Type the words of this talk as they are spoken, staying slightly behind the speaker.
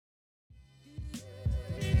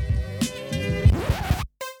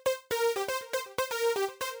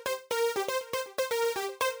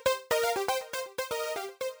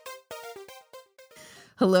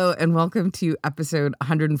Hello and welcome to episode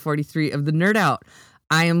 143 of The Nerd Out.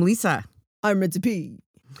 I am Lisa. I'm Ritzy.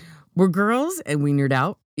 We're girls and we nerd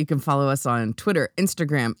out. You can follow us on Twitter,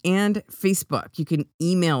 Instagram, and Facebook. You can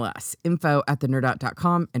email us,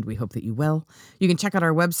 info@thenerdout.com, and we hope that you will. You can check out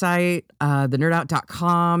our website,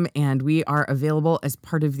 thenerdout.com, and we are available as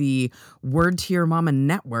part of the Word to Your Mama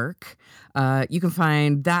network. You can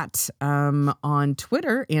find that on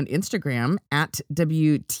Twitter and Instagram at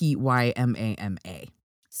WTYMAMA.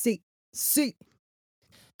 See.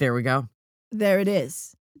 There we go. There it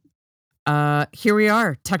is. Here we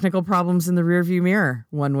are. Technical problems in the rearview mirror,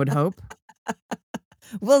 one would hope.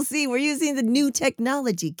 We'll see. We're using the new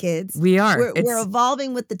technology, kids. We are. We're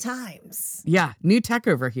evolving with the times. Yeah, new tech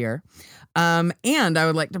over here. And I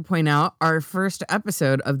would like to point out our first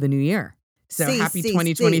episode of the new year. So happy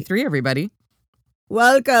 2023, everybody.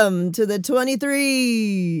 Welcome to the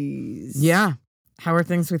 23s. Yeah. How are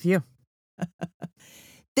things with you?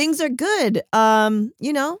 Things are good.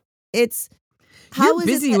 It's... You're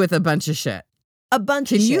busy with a bunch of shit. Can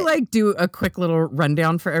you do a quick little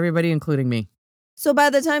rundown for everybody, including me? So by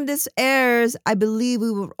the time this airs, I believe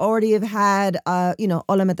we would already have had, Hola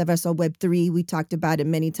Metaverso Web 3. We talked about it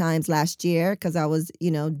many times last year because I was,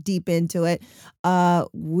 deep into it.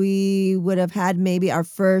 We would have had maybe our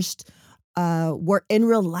first work in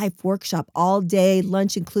real life workshop all day,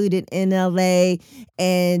 lunch included in LA,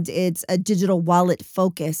 and it's a digital wallet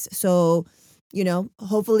focus. So,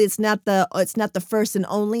 hopefully it's not the first and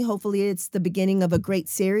only. Hopefully it's the beginning of a great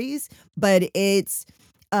series, but it's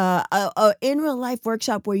a in real life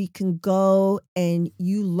workshop where you can go and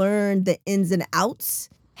you learn the ins and outs,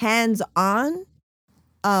 hands on,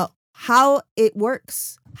 how it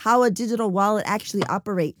works, how a digital wallet actually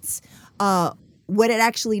operates, what it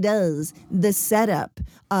actually does, the setup,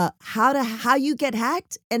 how you get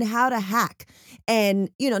hacked and how to hack. And,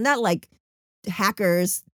 not like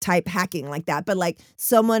hackers type hacking like that, but like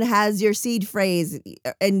someone has your seed phrase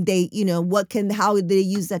and they, how they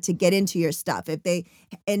use that to get into your stuff if they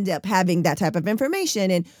end up having that type of information.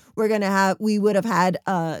 And we would have had,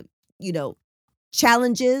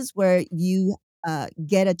 challenges where you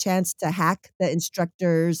get a chance to hack the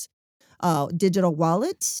instructor's digital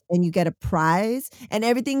wallet and you get a prize, and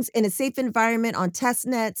everything's in a safe environment on test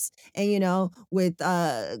nets and with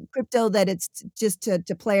crypto that it's just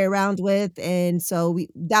to play around with. And so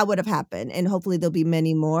that would have happened, and hopefully there'll be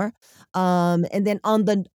many more. And then on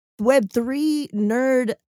the Web3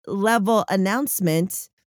 nerd level announcement,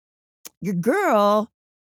 your girl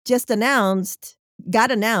got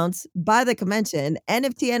announced by the convention,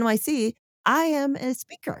 NFT.NYC. I am a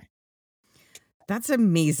speaker. That's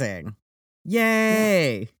amazing.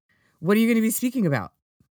 Yay. Yeah. What are you going to be speaking about?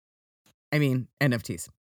 I mean, NFTs.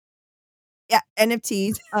 Yeah,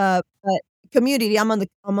 NFTs. But community. I'm on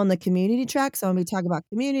the community track, so I'm going to be talking about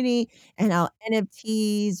community and how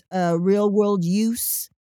NFTs, real world use,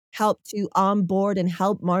 help to onboard and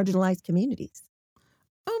help marginalized communities.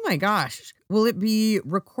 Oh my gosh. Will it be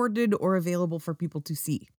recorded or available for people to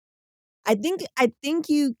see? I think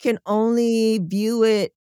you can only view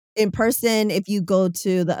it in person if you go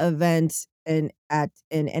to the event in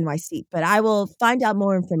NYC, but I will find out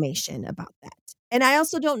more information about that. And I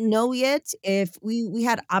also don't know yet if we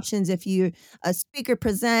had options if you're a speaker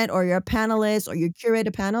present or you're a panelist or you curate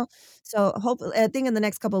a panel. So hopefully, I think in the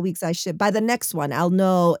next couple of weeks, by the next one, I'll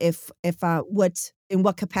know in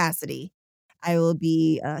what capacity I will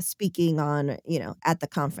be speaking on, at the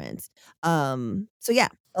conference. So yeah,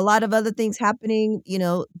 a lot of other things happening,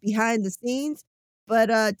 behind the scenes.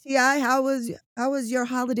 But T.I., how was your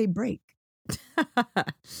holiday break?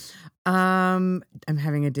 I'm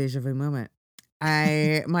having a deja vu moment.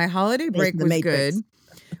 My holiday break was good.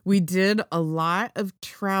 We did a lot of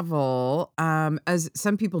travel, as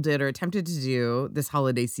some people did or attempted to do this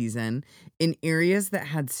holiday season in areas that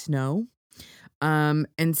had snow.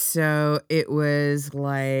 And so it was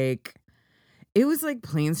like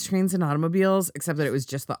planes, trains, and automobiles, except that it was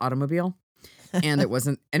just the automobile, and it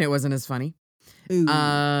wasn't as funny. Ooh.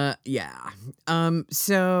 Yeah.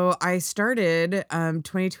 So I started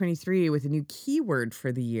 2023 with a new keyword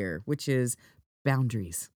for the year, which is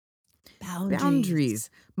boundaries. Boundaries.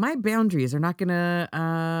 My boundaries are not going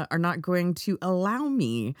to allow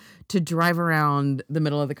me to drive around the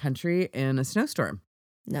middle of the country in a snowstorm.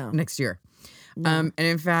 No. Next year. No. And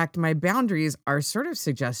in fact, my boundaries are sort of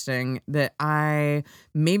suggesting that I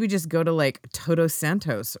maybe just go to like Todos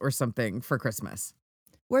Santos or something for Christmas.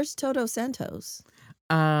 Where's Todos Santos?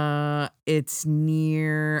 It's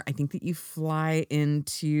near, I think that you fly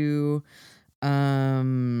into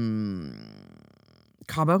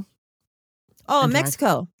Cabo. Oh,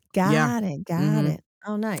 Mexico. Got Yeah. it.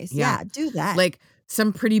 Oh, nice. Yeah, do that. Like,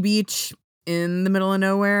 some pretty beach in the middle of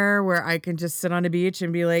nowhere where I can just sit on a beach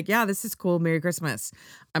and be like, yeah, this is cool. Merry Christmas.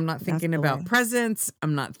 I'm not That's thinking the about way. presents.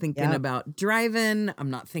 I'm not thinking Yep. about driving. I'm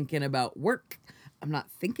not thinking about work. I'm not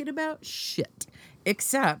thinking about shit.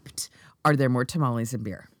 Except, are there more tamales and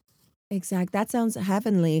beer? Exact. That sounds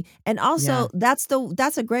heavenly. And Yeah. also that's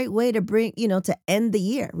a great way to bring, to end the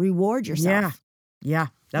year. Reward Yeah. yourself. Yeah.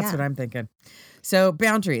 That's Yeah. what I'm thinking. So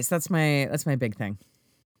boundaries. That's my big thing.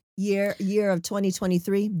 Year of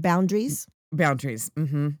 2023, boundaries. Boundaries.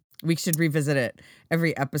 We should revisit it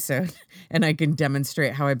every episode and I can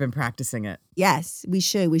demonstrate how I've been practicing it. Yes, we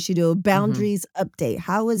should. We should do a hmm boundaries update.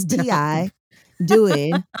 How is TI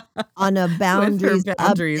doing on a With her boundaries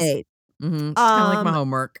boundaries. update? It's kind of like my Um,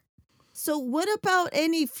 homework. so what about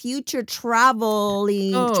any future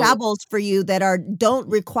Oh, travels for you that don't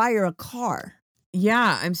require a car?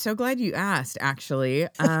 yeah, I'm so glad you asked, actually.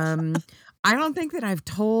 I don't think that I've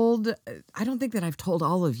told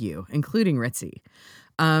all of you, including Ritzy,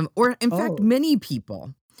 or in fact, Oh. many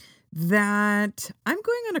people, that I'm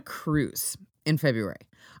going on a cruise in February.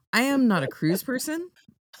 I am not a cruise person.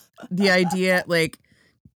 The idea, like,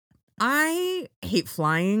 I hate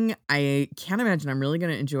flying. I can't imagine I'm really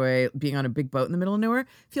going to enjoy being on a big boat in the middle of nowhere.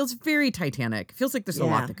 Feels very Titanic. Feels like there's a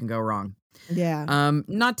lot Yeah. that can go wrong. Yeah.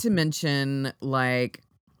 Not to mention like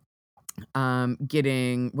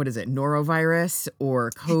getting, what is it, norovirus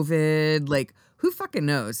or COVID, like who fucking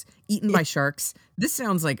knows? Eaten by sharks. This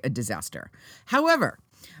sounds like a disaster. However,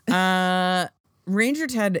 uh Ranger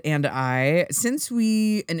Ted and I, since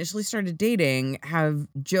we initially started dating, have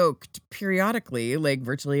joked periodically, like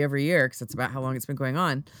virtually every year, because that's about how long it's been going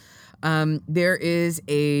on. There is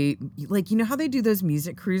like, you know how they do those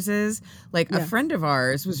music cruises? Like a Yeah. friend of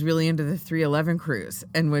ours was really into the 311 cruise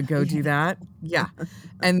and would go do Yeah. that. Yeah.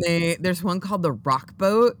 And there's one called the Rock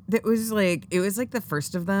Boat that was like, it was like the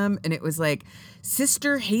first of them. And it was like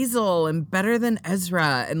Sister Hazel and Better Than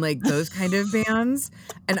Ezra and like those kind of bands.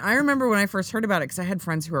 And I remember when I first heard about it, because I had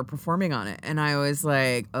friends who were performing on it. And I was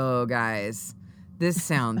like, oh, guys, this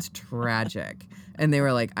sounds tragic. And they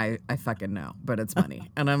were like, I fucking know, but it's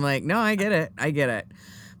money. And I'm like, no, I get it. I get it.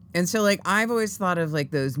 And so like I've always thought of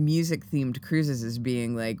like those music themed cruises as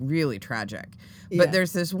being like really tragic. But Yeah.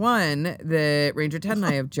 there's this one that Ranger Ted and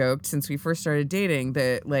I have joked since we first started dating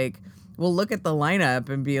that like we'll look at the lineup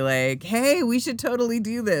and be like, hey, we should totally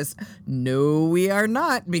do this. No, we are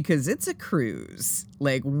not, because it's a cruise.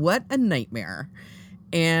 Like, what a nightmare.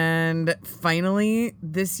 And finally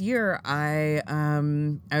this year I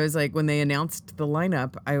was like, when they announced the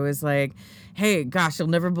lineup, I was like, hey, gosh, you'll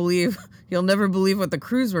never believe what the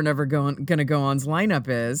cruise we're never gonna go on's lineup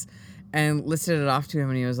is, and listed it off to him,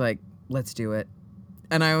 and he was like, let's do it.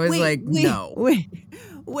 And I was Wait, like, wait, no.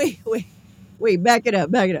 wait, wait, back it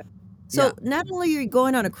up, back it up. Yeah. So not only are you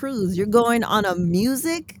going on a cruise, you're going on a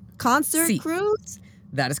music concert See, cruise?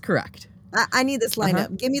 that is correct. I need this Uh-huh.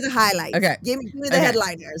 lineup. Give me the highlights. Okay. Give me the Okay.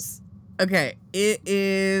 headliners. Okay. It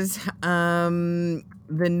is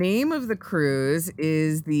the name of the cruise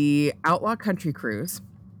is the Outlaw Country Cruise.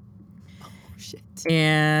 Oh shit.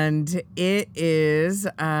 And it is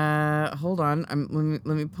hold on,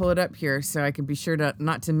 let me pull it up here so I can be sure to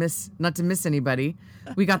not to miss anybody.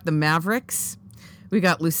 We got the Mavericks, we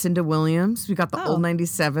got Lucinda Williams, we got the Oh. Old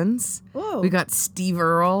 97s, Whoa. we got Steve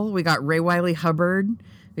Earle, we got Ray Wiley Hubbard,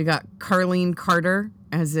 we got Carlene Carter,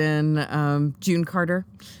 as in June Carter.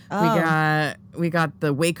 Oh. We got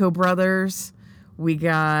the Waco brothers. We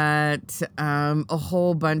got a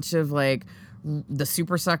whole bunch of like the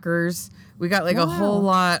Super Suckers. We got like a whole Wow.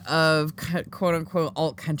 lot of quote unquote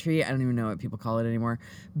alt country, I don't even know what people call it anymore,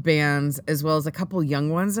 bands, as well as a couple young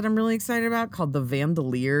ones that I'm really excited about called the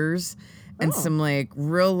Vandaliers, and Oh. some like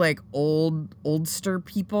real like oldster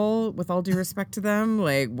people, with all due respect to them.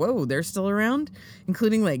 Like, whoa, they're still around,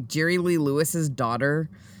 including like Jerry Lee Lewis's daughter.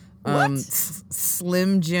 What?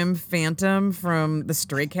 Slim Jim Phantom from the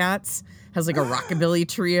Stray Cats has like a rockabilly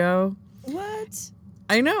trio. What?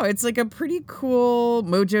 I know, it's like a pretty cool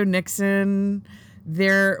Mojo Nixon.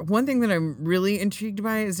 One thing that I'm really intrigued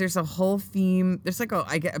by is there's a whole theme. There's like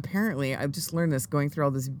apparently I've just learned this going through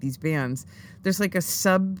all these bands. There's like a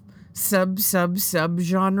sub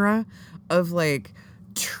genre of like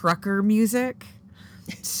trucker music.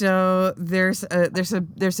 So there's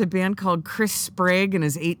a band called Chris Sprague and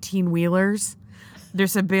his 18-wheelers.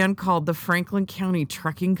 There's a band called the Franklin County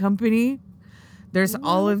Trucking Company. There's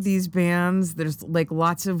all of these bands. There's like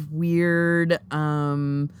lots of weird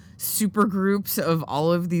super groups of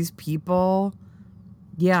all of these people.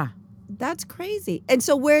 Yeah. That's crazy. And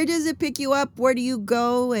so where does it pick you up? Where do you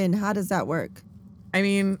go and how does that work? I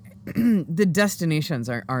mean, the destinations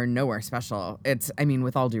are nowhere special. I mean,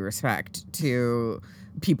 with all due respect to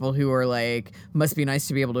people who are like, must be nice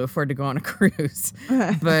to be able to afford to go on a cruise.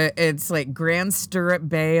 But it's like Grand Stirrup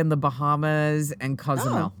Bay in the Bahamas and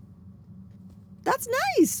Cozumel. Oh, that's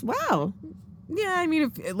nice. Wow. Yeah, I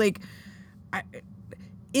mean,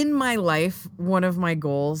 in my life, one of my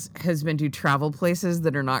goals has been to travel places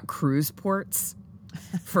that are not cruise ports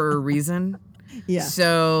for a reason. Yeah.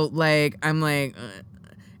 So, like, I'm like...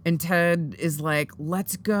 And Ted is like,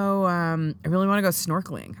 let's go. I really want to go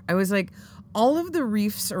snorkeling. I was like, all of the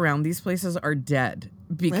reefs around these places are dead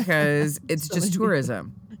because it's just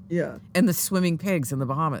tourism. Yeah. And the swimming pigs in the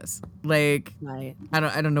Bahamas. Like, Right. I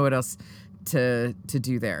don't know what else to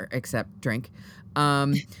do there except drink.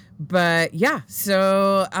 But yeah,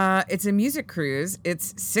 so it's a music cruise.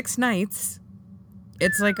 It's 6 nights.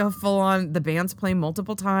 It's like a full-on, the band's playing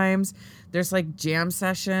multiple times. There's like jam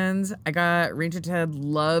sessions. I got Ranger Ted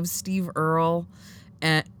loves Steve Earle.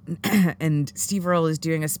 And Steve Earle is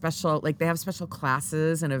doing a special, like they have special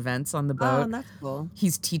classes and events on the boat. Oh, that's cool.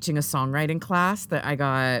 He's teaching a songwriting class that I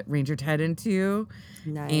got Ranger Ted into.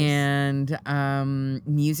 Nice. And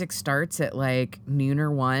music starts at like noon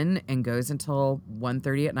or 1 and goes until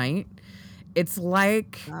 1:30 at night. It's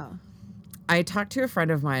like... Wow. I talked to a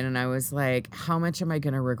friend of mine and I was like, how much am I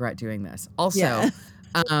going to regret doing this? Also, Yeah.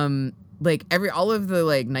 like all of the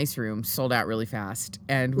like nice rooms sold out really fast.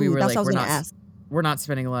 And we were that's like, what I was gonna ask. we're not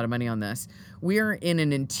spending a lot of money on this. We are in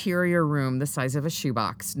an interior room the size of a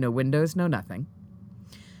shoebox, no windows, no nothing.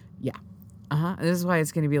 Yeah. This is why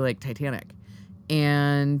it's going to be like Titanic.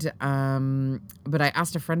 And, but I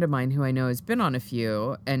asked a friend of mine who I know has been on a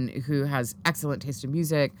few and who has excellent taste in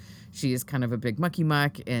music. She is kind of a big mucky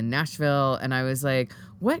muck in Nashville. And I was like,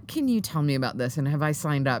 what can you tell me about this? And have I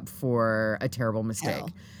signed up for a terrible mistake? Hell.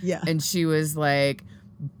 Yeah. And she was like,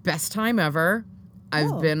 best time ever.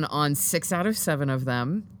 I've been on 6 out of 7 of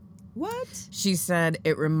them. What? She said,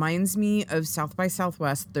 it reminds me of South by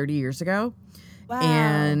Southwest 30 years ago. Wow.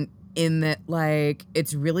 And in that, like,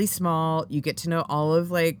 it's really small. You get to know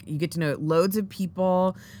you get to know loads of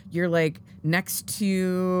people. You're like next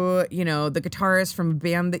to, you know, the guitarist from a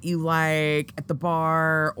band that you like at the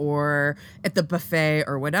bar or at the buffet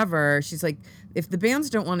or whatever. She's like, if the bands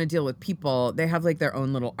don't want to deal with people, they have like their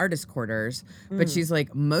own little artist quarters. But she's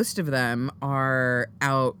like, most of them are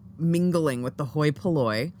out mingling with the hoi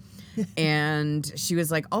polloi. And she was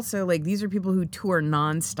like, also, like, these are people who tour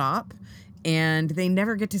nonstop. And they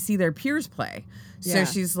never get to see their peers play. So Yeah.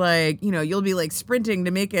 she's like, you know, you'll be like sprinting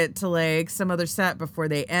to make it to like some other set before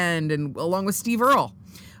they end, and along with Steve Earle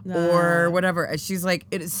or whatever. And she's like,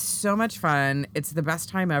 it is so much fun. It's the best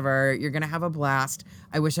time ever. You're going to have a blast.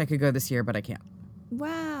 I wish I could go this year, but I can't.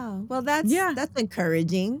 Wow. Well, that's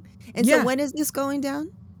encouraging. And Yeah. so when is this going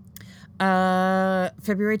down?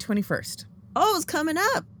 February 21st. Oh, it's coming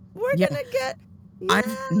up. We're Yeah. going to get...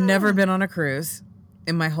 I've never been on a cruise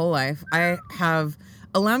in my whole life.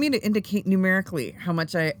 Allow me to indicate numerically how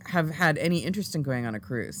much I have had any interest in going on a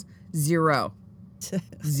cruise. 0.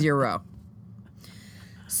 0.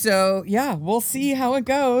 So yeah, we'll see how it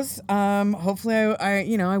goes. Hopefully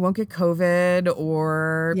I won't get COVID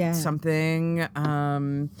or something.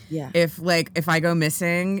 If I go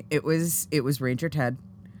missing, it was Ranger Ted.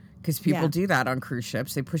 Because people do that on cruise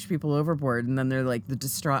ships. They push people overboard and then they're like the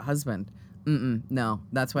distraught husband. No,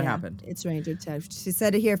 that's what happened. It's Ranger Ted. She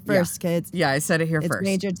said it here first, kids. Yeah, I said it here first. It's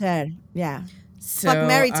Ranger Ted. Yeah. So, fuck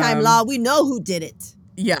maritime law. We know who did it.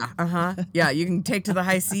 Yeah. Yeah, you can take to the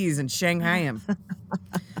high seas and Shanghai him.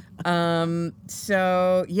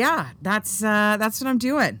 So yeah, that's what I'm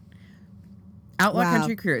doing. Outlaw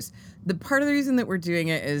Country Cruise. The part of the reason that we're doing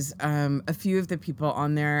it is a few of the people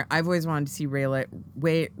on there. I've always wanted to see Ray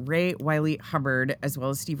Wiley Hubbard as well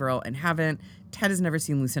as Steve Earle and haven't. Ted has never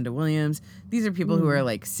seen Lucinda Williams. These are people who are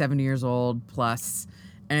like 70 years old plus.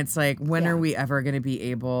 And it's like, when are we ever going to be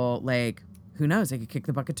able, like, who knows? They could kick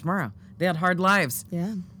the bucket tomorrow. They had hard lives.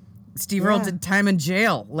 Yeah. Steve Earle did time in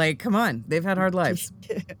jail. Like, come on. They've had hard lives.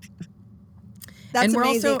 That's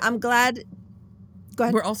amazing. I'm glad. Go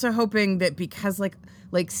ahead. We're also hoping that because like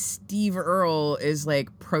Steve Earle is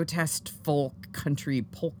like protest folk country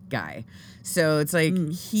polk guy. So it's like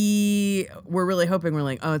we're really hoping we're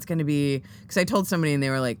like, oh, it's going to be, because I told somebody and they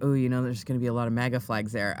were like, oh, you know, there's going to be a lot of MAGA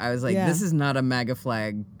flags there. I was like, this is not a MAGA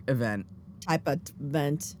flag event. Type of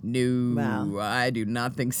event. No, I do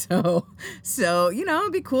not think so. So, you know,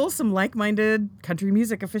 it'd be cool. Some like-minded country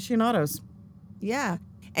music aficionados. Yeah.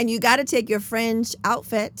 And you got to take your fringe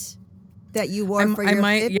outfit that you wore for your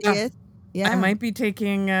 50th. Yeah. I might be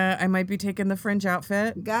taking the fringe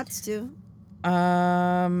outfit. Gots to.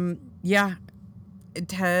 Yeah.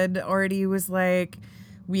 Ted already was like,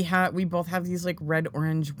 we both have these like red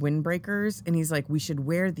orange windbreakers, and he's like, we should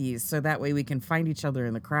wear these so that way we can find each other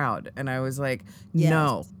in the crowd. And I was like,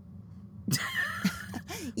 no.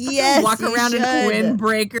 Yes, walk around in a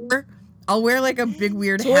windbreaker. I'll wear like a big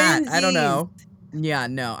weird hat. I don't know. Yeah,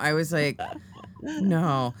 no. I was like,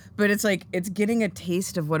 no. But it's like, it's getting a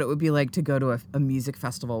taste of what it would be like to go to a music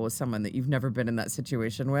festival with someone that you've never been in that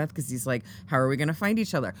situation with. Because he's like, how are we going to find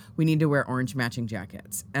each other? We need to wear orange matching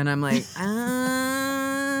jackets. And I'm like,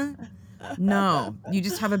 no. You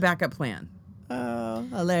just have a backup plan. Oh,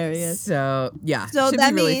 hilarious. So, yeah. So should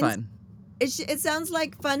that be really means fun. It sounds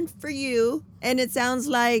like fun for you, and it sounds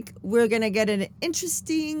like we're going to get an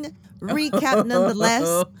interesting recap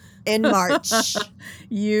nonetheless in March.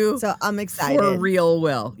 So I'm excited. For real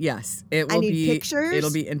will. Yes. It will I need be pictures.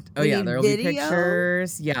 It'll be there'll be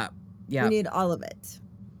pictures. Yeah. We need all of it.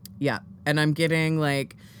 Yeah. And I'm getting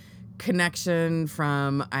like connection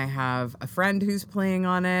from, I have a friend who's playing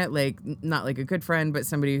on it, like not like a good friend, but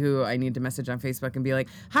somebody who I need to message on Facebook and be like,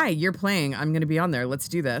 hi, you're playing. I'm going to be on there. Let's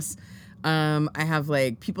do this. I have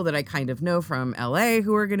like people that I kind of know from LA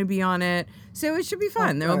who are going to be on it. So it should be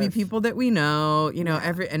fun. There will be people that we know,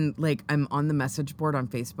 and like I'm on the message board on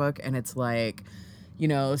Facebook, and it's like,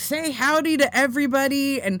 say howdy to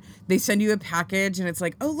everybody. And they send you a package, and it's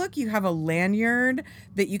like, oh, look, you have a lanyard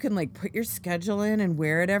that you can like put your schedule in and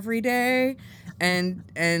wear it every day. And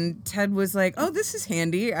Ted was like, oh, this is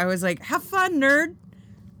handy. I was like, have fun, nerd.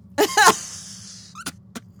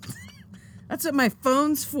 That's what my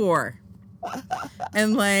phone's for.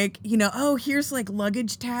 And like, oh, here's like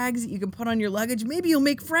luggage tags that you can put on your luggage. Maybe you'll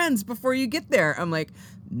make friends before you get there. I'm like,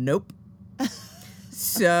 nope.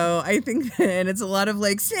 So I think, and it's a lot of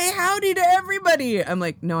like, say howdy to everybody. I'm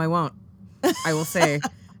like, no, I won't. I will say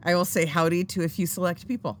howdy to a few select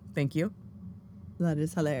people. Thank you. That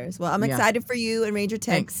is hilarious. Well, I'm excited for you and Ranger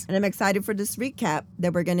Ted. Thanks. And I'm excited for this recap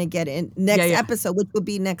that we're going to get in next episode, which will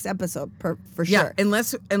be next episode for sure. Yeah,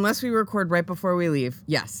 unless we record right before we leave.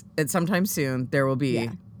 Yes, it's sometime soon. There will be.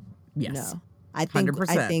 Yeah. Yes. No. I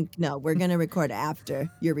think no, we're going to record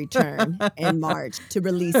after your return in March to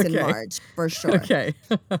release in March for sure. Okay.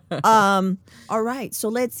 All right. So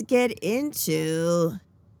let's get into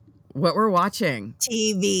what we're watching.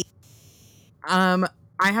 TV.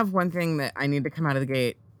 I have one thing that I need to come out of the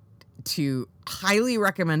gate to highly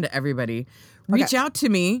recommend to everybody. Reach out to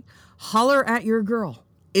me, holler at your girl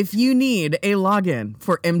if you need a login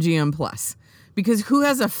for MGM Plus. Because who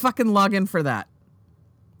has a fucking login for that?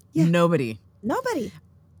 Yeah. Nobody.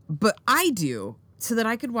 But I do, so that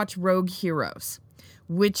I could watch Rogue Heroes,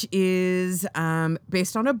 which is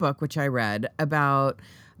based on a book which I read about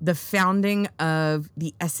the founding of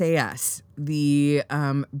the SAS, the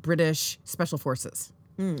British Special Forces.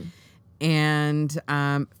 And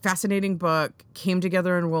fascinating book, came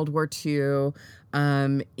together in World War II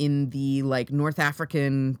in the like North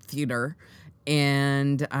African theater.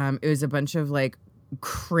 And it was a bunch of like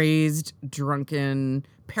crazed, drunken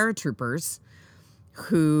paratroopers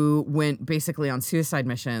who went basically on suicide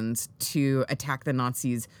missions to attack the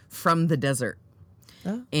Nazis from the desert.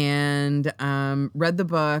 Oh. And read the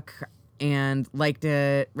book and liked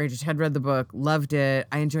it. Ranger Ted read the book, loved it.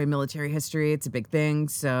 I enjoy military history. It's a big thing.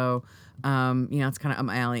 So, it's kind of up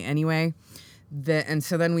my alley anyway. And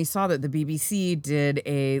so then we saw that the BBC did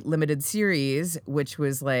a limited series, which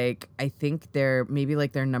was like, I think their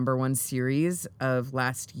number one series of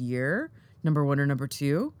last year, number one or number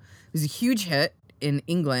two. It was a huge hit in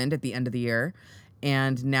England at the end of the year.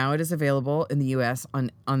 And now it is available in the US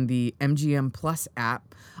on the MGM Plus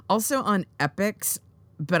app. Also on Epix,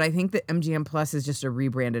 but I think that MGM Plus is just a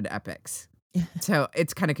rebranded Epix. So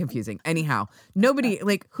it's kind of confusing. Anyhow, nobody,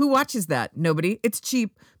 like, who watches that? Nobody. It's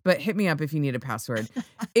cheap, but hit me up if you need a password.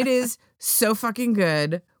 It is so fucking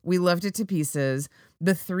good. We loved it to pieces.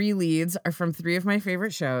 The three leads are from three of my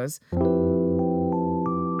favorite shows.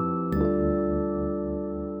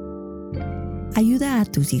 Ayuda a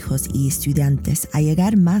tus hijos y estudiantes a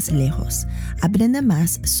llegar más lejos. Aprende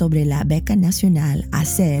más sobre la beca nacional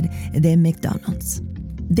Hacer de McDonald's.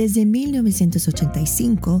 Desde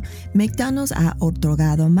 1985, McDonald's ha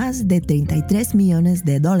otorgado más de $33 millones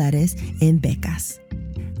en becas.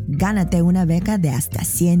 Gánate una beca de hasta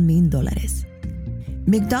 $100,000.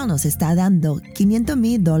 McDonald's está dando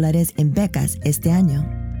 $500,000 en becas este año.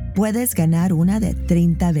 Puedes ganar una de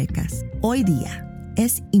 30 becas. Hoy día,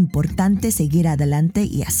 es importante seguir adelante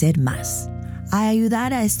y hacer más. A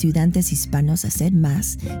ayudar a estudiantes hispanos a hacer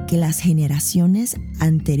más que las generaciones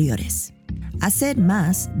anteriores. Hacer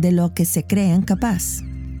más de lo que se creen capaz.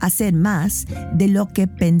 Hacer más de lo que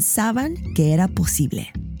pensaban que era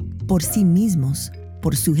posible. Por sí mismos,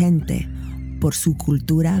 por su gente, por su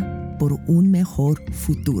cultura, por un mejor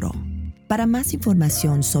futuro. Para más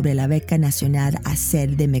información sobre la beca nacional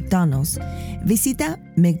ACED de McDonald's, visita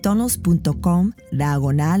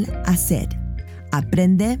mcdonalds.com/ACED.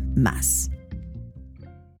 Aprende más.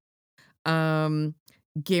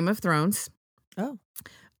 Game of Thrones. Oh.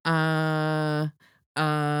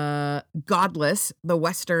 Godless, the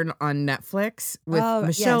Western on Netflix with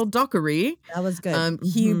Michelle yes. Dockery. That was good.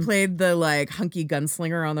 He played the like hunky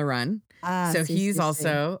gunslinger on the run. So he's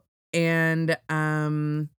also and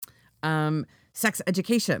Sex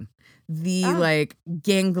Education, the like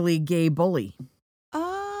gangly gay bully.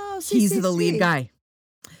 He's the lead guy.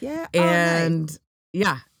 Yeah. And nice.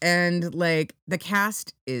 Yeah, and like the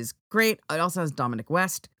cast is great. It also has Dominic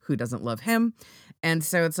West, who doesn't love him. And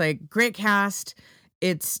so it's like great cast.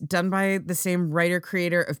 It's done by the same writer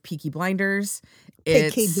creator of Peaky Blinders.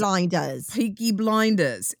 Peaky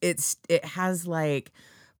Blinders. It has like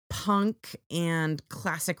punk and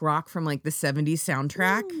classic rock from like the 70s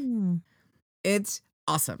soundtrack. It's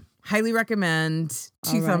awesome. Highly recommend.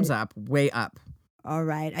 2 thumbs up, way up. All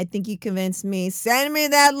right. I think you convinced me. Send me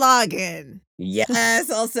that login.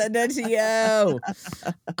 Yes, I'll send it to you.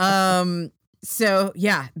 So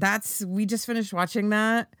yeah, we just finished watching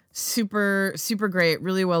that. Super, super great.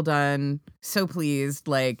 Really well done. So pleased.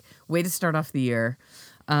 Like, way to start off the year.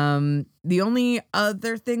 The only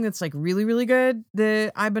other thing that's like really, really good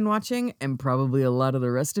that I've been watching, and probably a lot of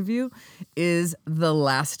the rest of you, is The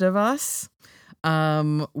Last of Us.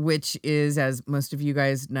 Which is, as most of you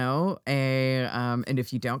guys know, and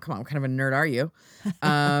if you don't, come on, what kind of a nerd are you?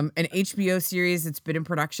 An HBO series that's been in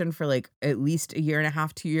production for like at least 1.5 years,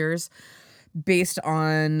 2 years, based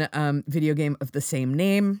on video game of the same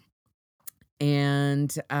name. And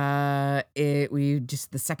the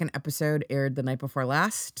second episode aired the night before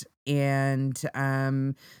last, and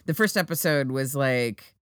the first episode was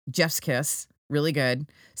like Jeff's kiss. Really good.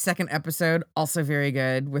 Second episode, also very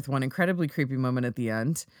good, with one incredibly creepy moment at the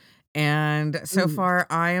end. And so far,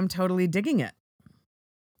 I am totally digging it.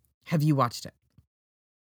 Have you watched it?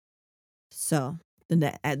 So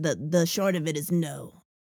the short of it is no.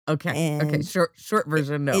 Okay. Short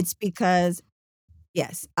version, no. It's because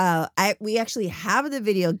yes, we actually have the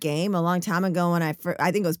video game a long time ago when I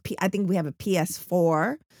think we have a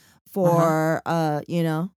PS4 for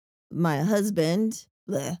my husband.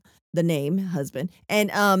 Bleh. The name husband. And,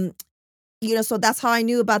 so that's how I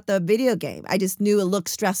knew about the video game. I just knew it looked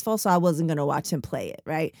stressful, so I wasn't going to watch him play it,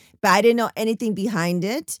 right? But I didn't know anything behind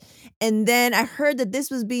it. And then I heard that this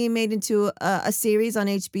was being made into a series on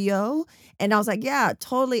HBO. And I was like, yeah,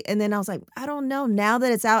 totally. And then I was like, I don't know. Now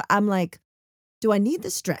that it's out, I'm like, do I need the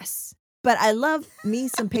stress? But I love me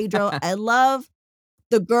some Pedro. I love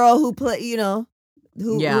the girl who played, who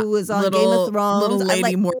was on Game of Thrones. Little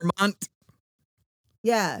Lady Mormont.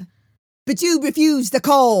 Yeah. But you refused the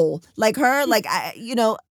coal, like her, like I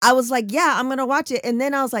was like, yeah, I'm gonna watch it, and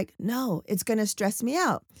then I was like, no, it's gonna stress me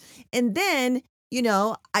out, and then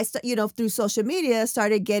I through social media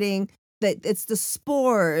started getting that it's the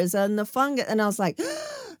spores and the fungus, and I was like,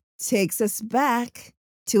 takes us back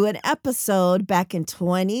to an episode back in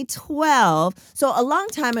 2012, so a long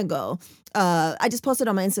time ago. I just posted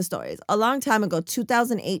on my Insta stories. A long time ago,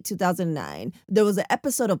 2008, 2009, there was an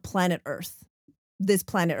episode of Planet Earth. This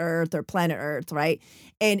Planet Earth or Planet Earth, right?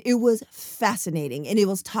 And it was fascinating. And it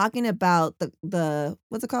was talking about the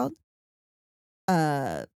what's it called?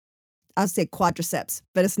 I'll say quadriceps,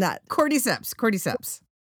 but it's not. Cordyceps. Quadriceps.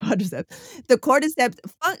 The cordyceps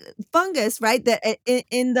fungus, right? That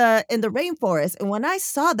in the rainforest. And when I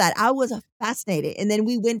saw that, I was fascinated. And then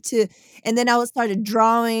I started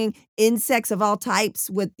drawing insects of all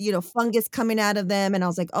types with fungus coming out of them. And I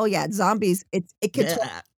was like, oh yeah, zombies. It could totally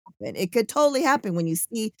happen. It could totally happen when you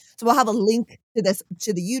see. So we'll have a link to this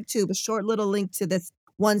to the YouTube, a short little link to this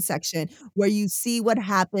one section where you see what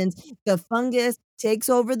happens. The fungus takes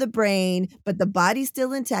over the brain, but the body's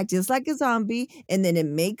still intact, just like a zombie. And then it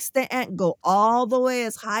makes the ant go all the way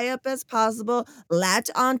as high up as possible,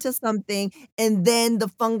 latch onto something, and then the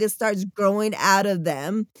fungus starts growing out of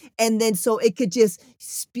them. And then so it could just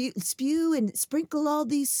spew and sprinkle all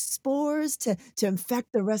these spores to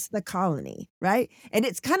infect the rest of the colony, right? And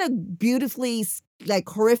it's kind of beautifully, like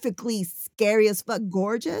horrifically scary as fuck,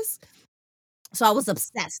 gorgeous. So I was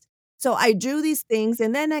obsessed. So I drew these things,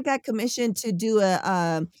 and then I got commissioned to do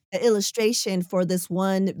an illustration for this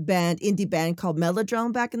one indie band called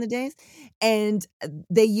Melodrome back in the days, and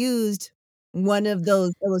they used one of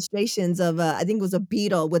those illustrations of I think it was a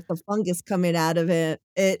beetle with the fungus coming out of it,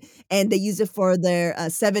 and they used it for their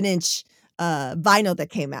 7-inch vinyl that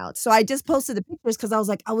came out. So I just posted the pictures because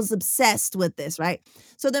I was obsessed with this, right?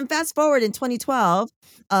 So then fast forward in 2012,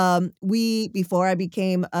 before I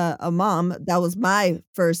became a mom, that was my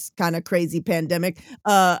first kind of crazy pandemic.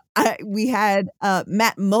 We had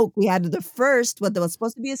Matt Mogk. We had the first, what was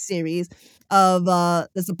supposed to be a series of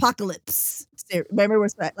this Apocalypse. Remember,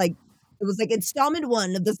 like it was like installment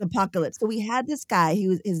 1 of this Apocalypse. So we had this guy.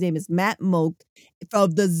 His name is Matt Mogk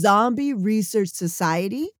from the Zombie Research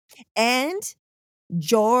Society, and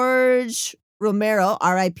George Romero,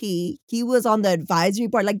 R.I.P. He was on the advisory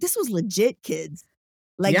board. Like, this was legit, kids.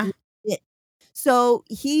 Like, Yeah. legit. So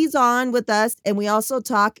he's on with us, and we also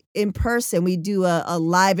talk in person. We do a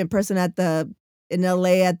live in person in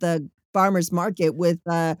LA at the farmers market with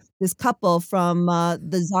this couple from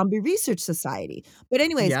the Zombie Research Society. But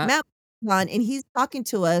anyways, Yeah. Matt was on, and he's talking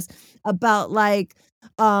to us about like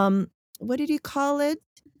what did he call it?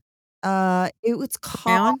 It was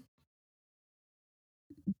called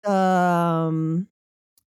Ion? um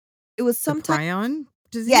it was The some type. prion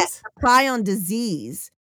Yes, disease? a prion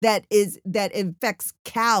disease that infects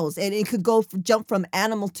cows, and it could jump from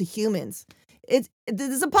animal to humans.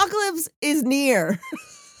 This apocalypse is near.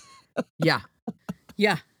 Yeah.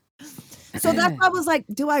 Yeah. So that's why I was like,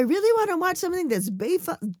 do I really wanna watch something that's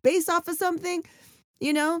based off of something,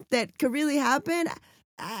 that could really happen?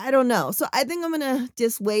 I don't know. So I think I'm gonna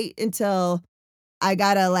just wait until I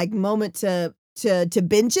got a, like, moment to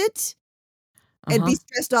binge it and Uh-huh. be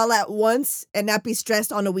stressed all at once and not be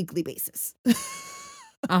stressed on a weekly basis.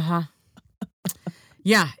 Uh-huh.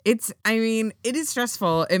 Yeah, I mean, it is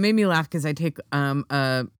stressful. It made me laugh because I take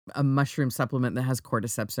a mushroom supplement that has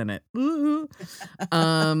cordyceps in it. Ooh.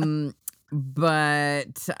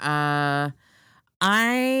 But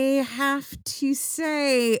I have to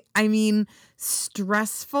say, I mean,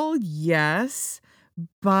 stressful, yes,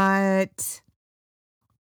 but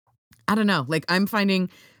I don't know. Like, I'm finding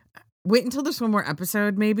wait until there's one more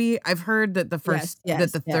episode, maybe. I've heard that Yes, that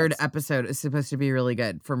yes, the third yes. episode is supposed to be really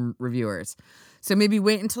good from reviewers. So maybe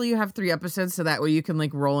wait until you have 3 episodes so that way you can,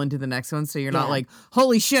 like, roll into the next one so you're not Yeah, like,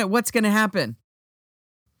 "Holy shit, what's gonna happen?"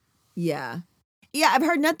 yeah. Yeah, I've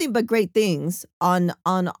heard nothing but great things on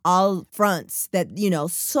all fronts that,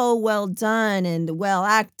 so well done and well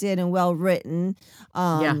acted and well written.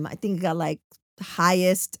 Yeah. I think it got, like,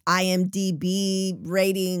 highest IMDb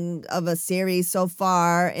rating of a series so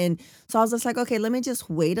far, and so I was just like, "Okay, let me just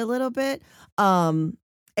wait a little bit." And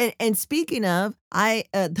speaking of,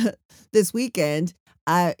 this weekend,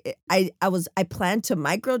 I planned to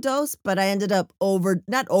microdose, but I ended up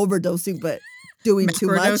not overdosing, but doing too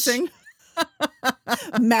much. Macrodosing?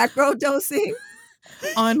 Macro dosing,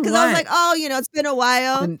 On because I was like, what? "Oh, it's been a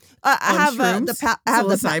while." On I on have, shrooms? I have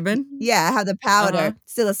Psilocybin? yeah, I have the powder, Uh-huh.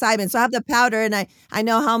 psilocybin, so I have the powder, and I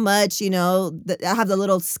know how much, I have the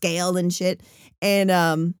little scale and shit, and,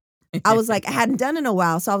 I was like I hadn't done it in a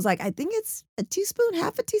while, so I was like, "I think it's a teaspoon,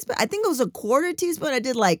 half a teaspoon." I think it was a quarter teaspoon. I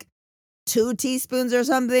did, like, 2 teaspoons or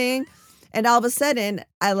something, and all of a sudden,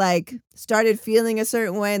 I, like, started feeling a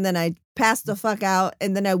certain way, and then I passed the fuck out,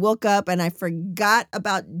 and then I woke up, and I forgot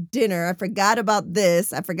about dinner, I forgot about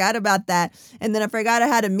this, I forgot about that, and then I forgot I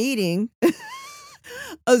had a meeting,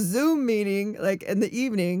 a Zoom meeting, like, in the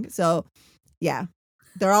evening, so, yeah.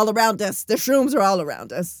 They're all around us, the shrooms are all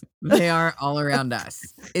around us. They are all around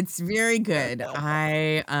us. It's very good.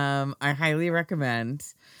 I highly recommend.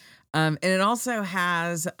 And it also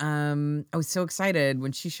has, I was so excited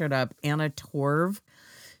when she showed up, Anna Torv.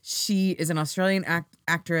 She is an Australian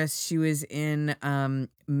actress. She was in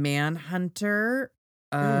Manhunter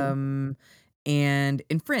Mm, and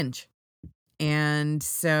in Fringe. And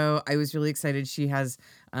so I was really excited. She has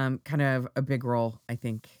kind of a big role, I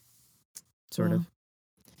think, sort of.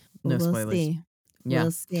 well, No we'll spoilers. see. Yeah.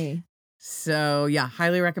 We'll see. So yeah,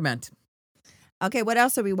 highly recommend. Okay, what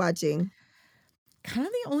else are we watching? Kind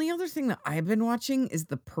of the only other thing that I've been watching is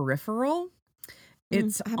The Peripheral.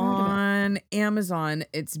 It's I haven't heard of it. on Amazon.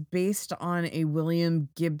 It's based on a William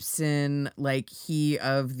Gibson, like he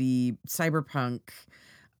of the cyberpunk,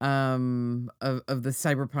 of the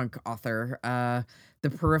cyberpunk author, The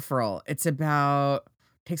Peripheral. It's about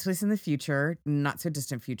takes place in the future, not so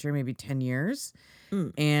distant future, maybe 10 years.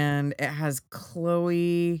 Mm. And it has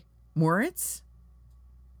Moritz.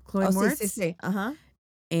 Chloe Oh, sí, sí, Moritz. sí. Uh-huh.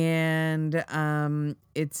 And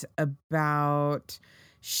it's about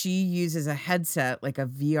she uses a headset, like a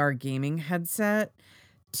VR gaming headset,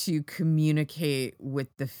 to communicate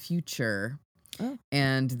with the future. Oh.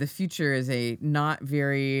 And the future is a not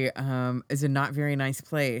very nice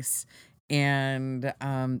place. And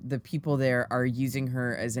the people there are using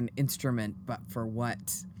her as an instrument, but for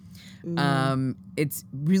what? Mm. It's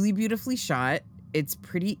really beautifully shot. It's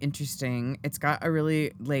pretty interesting. It's got a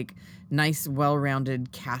really like nice,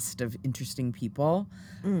 well-rounded cast of interesting people.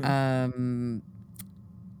 Mm. Um,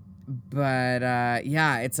 but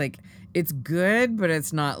yeah, it's like it's good, but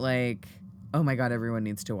it's not like, oh my God, everyone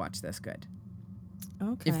needs to watch this good. If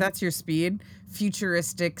Okay. that's your speed,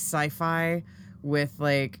 futuristic sci-fi with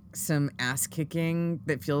like some ass kicking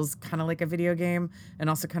that feels kind of like a video game and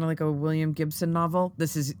also kind of like a William Gibson novel,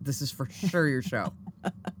 this is for sure your show.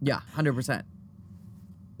 Yeah, 100%.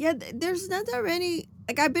 Yeah, there's not that many.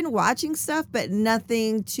 Like I've been watching stuff, but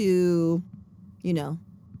nothing to, you know,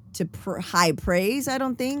 to high praise. I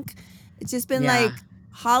don't think it's just been Yeah. like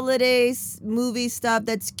holidays movie stuff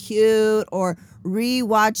that's cute, or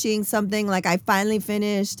rewatching something. Like I finally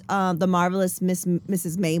finished the marvelous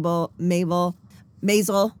Mrs.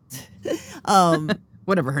 Maisel. um,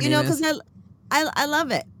 Whatever her you name know, because is. I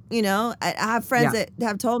love it. You know, I have friends Yeah. that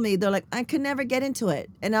have told me, they're like, I could never get into it.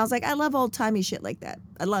 And I was like, I love old timey shit like that.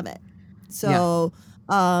 I love it. Yeah. So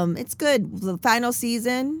it's good. The final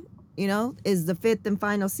season, you know, is the 5th and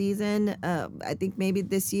final season. I think maybe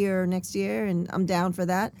this year or next year, and I'm down for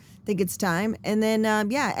that. I think it's time. And then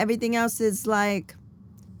yeah, everything else is like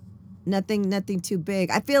nothing too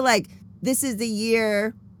big. I feel like this is the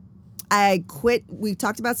year I quit. We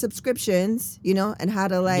talked about subscriptions, you know, and how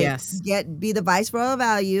to like Yes. be the viceroy of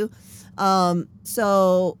value.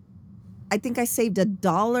 So I think I saved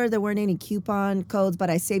 $1. There weren't any coupon codes, but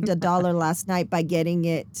I saved $1 last night by getting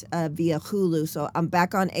it via Hulu. So I'm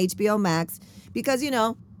back on HBO Max because, you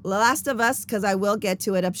know, Last of Us, because I will get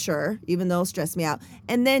to it, I'm sure, even though it'll stress me out.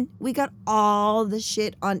 And then we got all the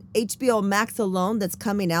shit on HBO Max alone that's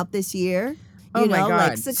coming out this year, Oh you my know, like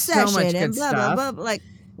God. So Succession much and good blah, blah, blah. stuff. Like,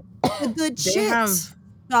 the good They shit. have, So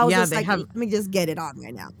I was yeah, just they like, have, let me just get it on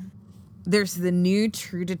right now. there's the new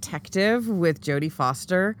True Detective with Jodie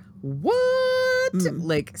Foster. What?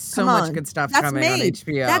 Like so Come much on. good stuff That's coming on made.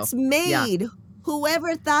 HBO. That's Yeah. made.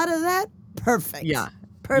 Whoever thought of that? Yeah. Perfect. Yeah.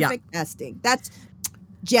 Perfect casting. That's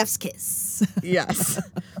Jeff's kiss. Yes.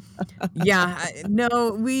 Yeah.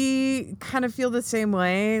 No, we kind of feel the same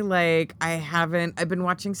way. Like I've been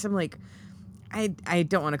watching some like, I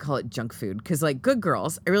don't want to call it junk food because like Good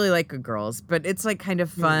Girls, I really like Good Girls, but it's like kind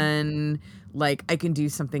of fun, like I can do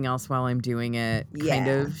something else while I'm doing it kind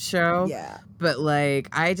Yeah. of show. Yeah. But like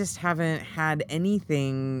I just haven't had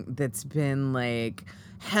anything that's been like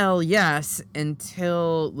hell yes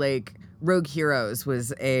until like Rogue Heroes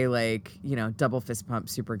was a like, you know, double fist pump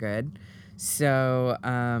super good. So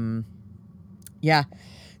yeah.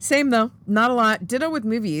 Same though, not a lot. Ditto with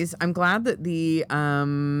movies. I'm glad that the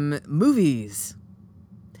movies,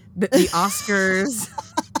 that the Oscars,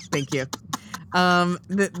 thank you.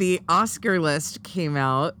 That the Oscar list came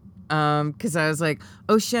out. Because I was like,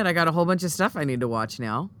 oh shit, I got a whole bunch of stuff I need to watch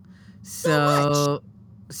now. So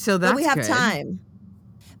much. So But we that's have good. time.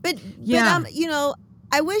 But Yeah. you know,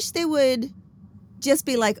 I wish they would just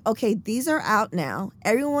be like, okay, these are out now.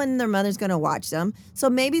 Everyone and their mother's gonna watch them. So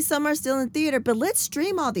maybe some are still in theater, but let's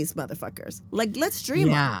stream all these motherfuckers. Like, let's stream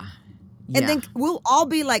them. Yeah. And Yeah. then we'll all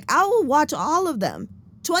be like, I will watch all of them.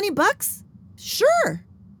 $20? Sure.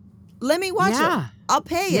 Let me watch them. Yeah. I'll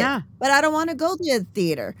pay it. Yeah. But I don't want to go to the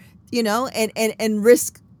theater, you know, and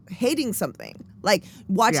risk hating something. Like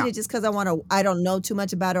watching Yeah. it just because I don't know too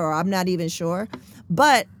much about it, or I'm not even sure.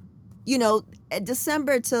 But, you know, at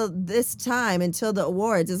December till this time, until the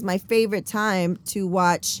awards, is my favorite time to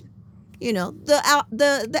watch, you know,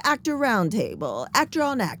 the actor roundtable, actor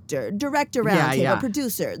on actor, director Yeah. roundtable, Yeah.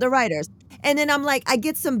 producer, the writers. And then I'm like, I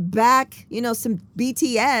get some back, you know, some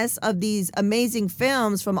BTS of these amazing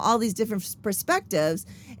films from all these different perspectives.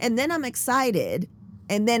 And then I'm excited.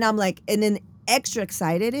 And then I'm like, and then extra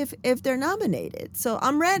excited if they're nominated. So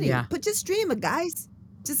I'm ready. Yeah. But just stream it, guys.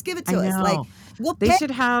 Just give it I to us. Like, know. we'll They pay,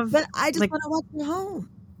 should have but I just like want to watch it at home.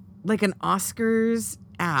 like an Oscars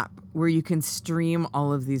app where you can stream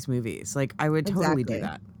all of these movies. Like I would totally do Exactly.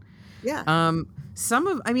 that. Yeah.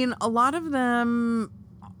 I mean, a lot of them,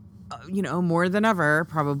 you know, more than ever,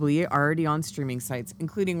 probably already on streaming sites,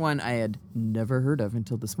 including one I had never heard of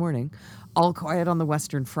until this morning, All Quiet on the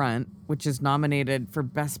Western Front, which is nominated for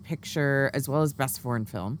Best Picture as well as Best Foreign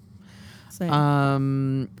Film.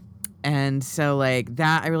 Same. And so like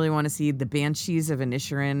that, I really want to see. The Banshees of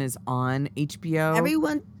Inisherin is on HBO.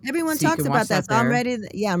 Everyone So you talks can about watch that. that So I'm there. ready.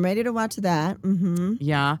 Yeah, I'm ready to watch that. Mm-hmm.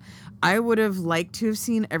 Yeah. I would have liked to have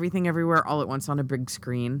seen Everything Everywhere All at Once on a big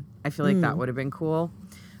screen. I feel like that would have been cool.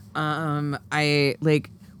 I like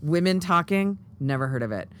Women Talking, never heard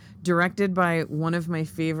of it. Directed by one of my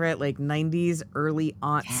favorite like 90s early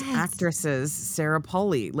aughts actresses, Sarah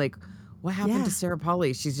Polley. Like what happened to Sarah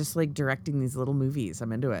Polley? She's just like directing these little movies.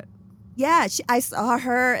 I'm into it. Yeah, I saw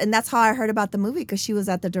her, and that's how I heard about the movie because she was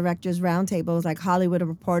at the director's roundtable. It was like Hollywood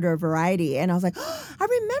Reporter, Variety, and I was like, oh, I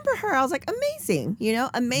remember her. I was like, amazing, Yeah.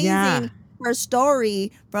 amazing. Her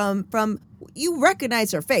story from you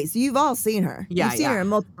recognize her face. You've all seen her. You've Yeah, seen her yeah. in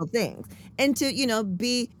multiple things, and to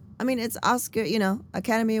be. I mean, it's Oscar,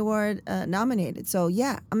 Academy Award nominated. So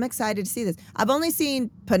yeah, I'm excited to see this. I've only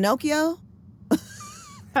seen Pinocchio.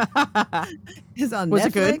 It's on Was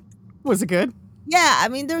it Netflix. good? Was it good? Yeah, I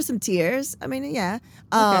mean, there were some tears. I mean, yeah.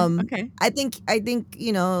 Okay, okay. I think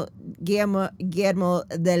Guillermo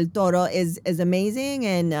del Toro is amazing,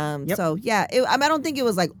 and Yep. so yeah. I mean, I don't think it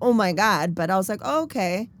was like, oh my god, but I was like, oh,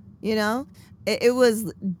 okay, it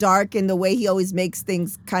was dark in the way he always makes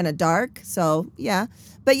things kind of dark. So yeah,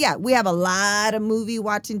 but yeah, we have a lot of movie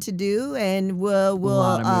watching to do, and A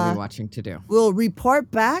lot of movie watching to do. we'll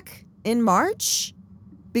report back in March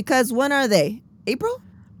because when are they? April,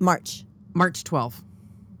 March. March 12th.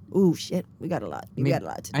 Ooh, shit. We got a lot. We got a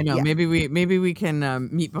lot to do. I know. Yeah. Maybe we can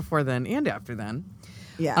meet before then and after then.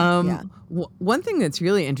 Yeah. Yeah. One thing that's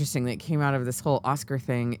really interesting that came out of this whole Oscar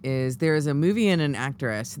thing is there is a movie and an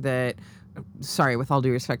actress that, sorry, with all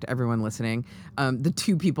due respect to everyone listening, the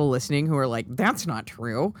two people listening who are like, that's not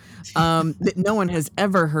true, that no one has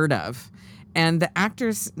ever heard of. And the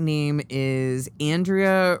actress name is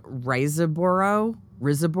Andrea Riseborough.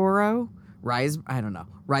 I don't know.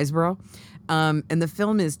 Riseborough. And the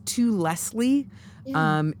film is To Leslie.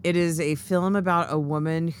 It is a film about a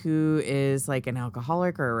woman who is like an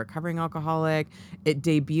alcoholic or a recovering alcoholic. It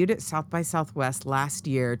debuted at South by Southwest last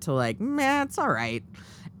year to like, meh, it's all right.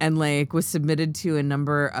 And like was submitted to a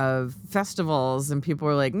number of festivals and people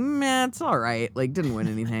were like, meh, it's all right. Like didn't win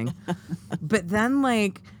anything. But then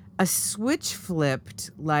like a switch flipped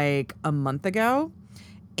like a month ago.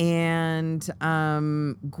 And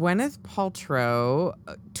Gwyneth Paltrow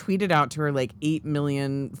tweeted out to her like 8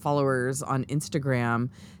 million followers on Instagram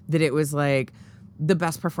that it was like the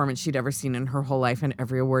best performance she'd ever seen in her whole life, and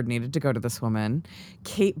every award needed to go to this woman.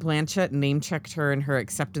 Kate Blanchett name-checked her in her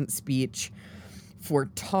acceptance speech for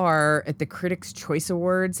Tar at the Critics' Choice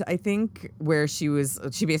Awards, I think, where she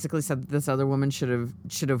basically said that this other woman should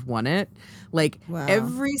have won it. Like Wow.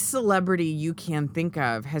 every celebrity you can think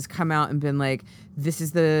of has come out and been like, this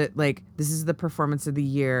is the performance of the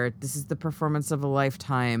year. This is the performance of a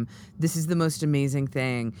lifetime. This is the most amazing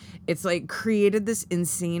thing. It's like created this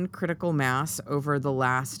insane critical mass over the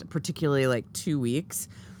last particularly like 2 weeks.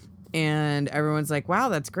 And everyone's like, wow,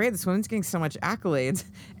 that's great. This woman's getting so much accolades.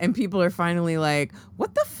 And people are finally like,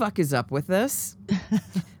 what the fuck is up with this?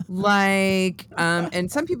 And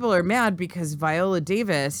some people are mad because Viola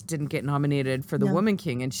Davis didn't get nominated for the Woman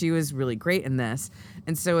King, and she was really great in this.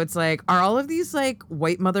 And so it's like, are all of these like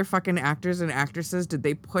white motherfucking actors and actresses, did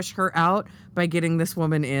they push her out by getting this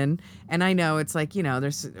woman in? And I know it's like,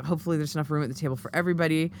 hopefully there's enough room at the table for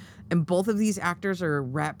everybody. And both of these actors are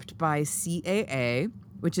repped by CAA,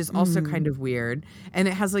 which is also kind of weird. And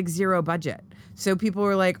it has like zero budget. So people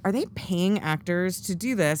were like, are they paying actors to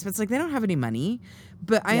do this? But it's like, they don't have any money.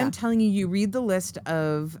 But I am telling you, you read the list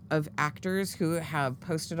of actors who have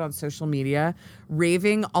posted on social media,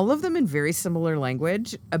 raving, all of them in very similar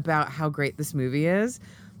language about how great this movie is.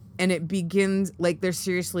 And it begins, like, there's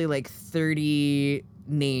seriously like 30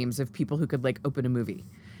 names of people who could like open a movie.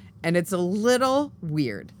 And it's a little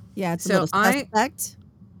weird. Yeah, it's a little suspect.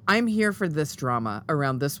 I'm here for this drama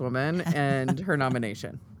around this woman and her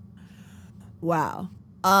nomination. Wow.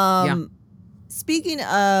 Speaking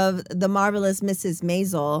of the marvelous Mrs.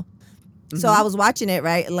 Maisel, so I was watching it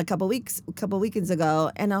like a couple weekends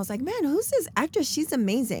ago, and I was like, man, who's this actress? She's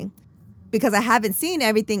amazing. Because I haven't seen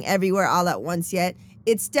Everything Everywhere All at Once yet.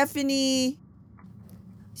 It's Stephanie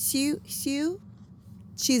Hsu.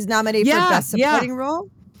 She's nominated for Best Supporting Role.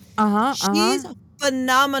 She's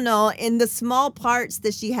phenomenal in the small parts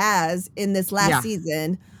that she has in this last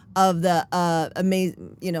season of the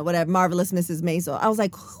amazing, marvelous Mrs. Maisel. I was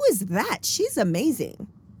like, who is that? She's amazing.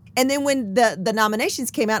 And then when the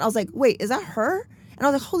nominations came out, I was like, wait, is that her? And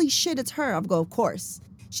I was like, holy shit, it's her. I'll go, of course.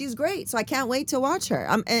 She's great. So I can't wait to watch her.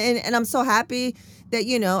 And I'm so happy that,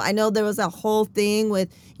 I know there was a whole thing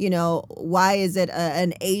with, why is it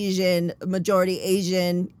an majority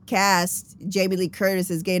Asian cast? Jamie Lee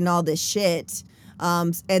Curtis is getting all this shit.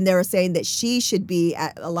 And they were saying that she should be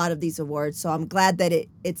at a lot of these awards. So I'm glad that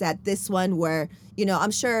it's at this one where,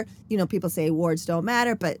 I'm sure, people say awards don't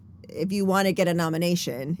matter, but if you want to get a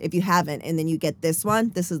nomination, if you haven't, and then you get this one,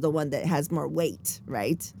 this is the one that has more weight,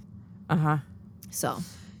 right? Uh-huh. So,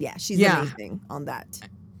 yeah, she's amazing on that.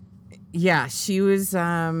 Yeah, she was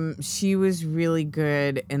really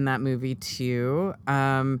good in that movie too.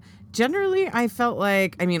 Generally I felt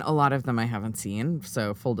like, I mean, a lot of them I haven't seen,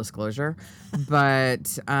 so full disclosure,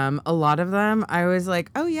 but a lot of them I was like,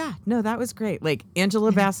 "Oh yeah, no, that was great." Like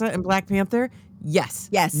Angela Bassett in Black Panther, yes,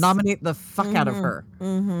 Yes. nominate the fuck out of Mhm. her.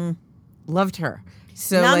 Mhm. Loved her.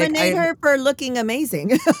 So like Nominate her for looking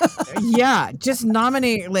amazing. yeah, just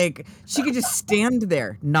nominate, like she could just stand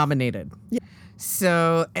there nominated. Yeah.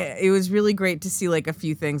 So it was really great to see like a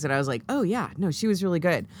few things that I was like, oh yeah, no, she was really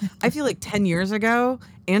good. I feel like 10 years ago,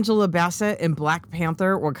 Angela Bassett in Black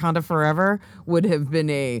Panther Wakanda Forever would have been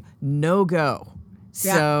a no-go.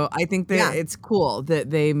 Yeah. So I think that Yeah. it's cool that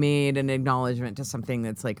they made an acknowledgement to something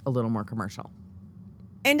that's like a little more commercial.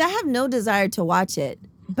 And I have no desire to watch it,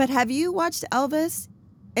 but have you watched Elvis?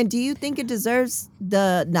 And do you think it deserves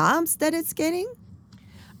the noms that it's getting?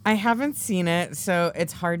 I haven't seen it, so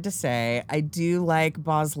it's hard to say. I do like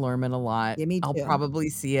Baz Luhrmann a lot. Yeah, me I'll too. probably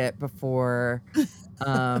see it before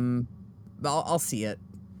um I'll see it.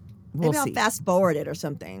 We'll Maybe I'll see. fast forward it or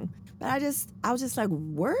something. But I was just like,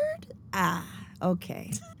 word? Ah,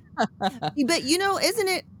 okay. But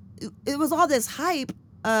isn't it was all this hype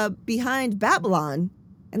behind Babylon.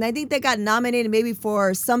 And I think they got nominated maybe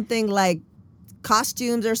for something like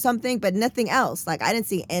costumes or something, but nothing else. Like I didn't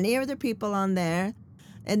see any other people on there.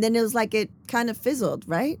 And then it was like it kind of fizzled,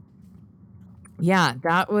 right? Yeah,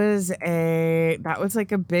 that was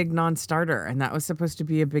like a big non-starter, and that was supposed to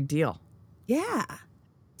be a big deal. Yeah.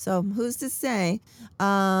 So who's to say?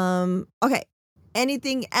 Okay.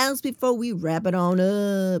 Anything else before we wrap it on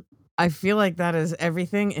up? I feel like that is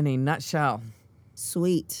everything in a nutshell.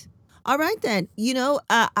 Sweet. All right then.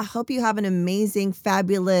 I hope you have an amazing,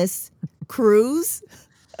 fabulous cruise.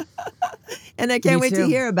 And I Me can't wait to too.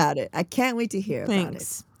 hear about it. I can't wait to hear about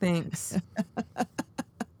it. Thanks.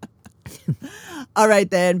 All right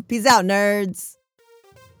then. Peace out, nerds.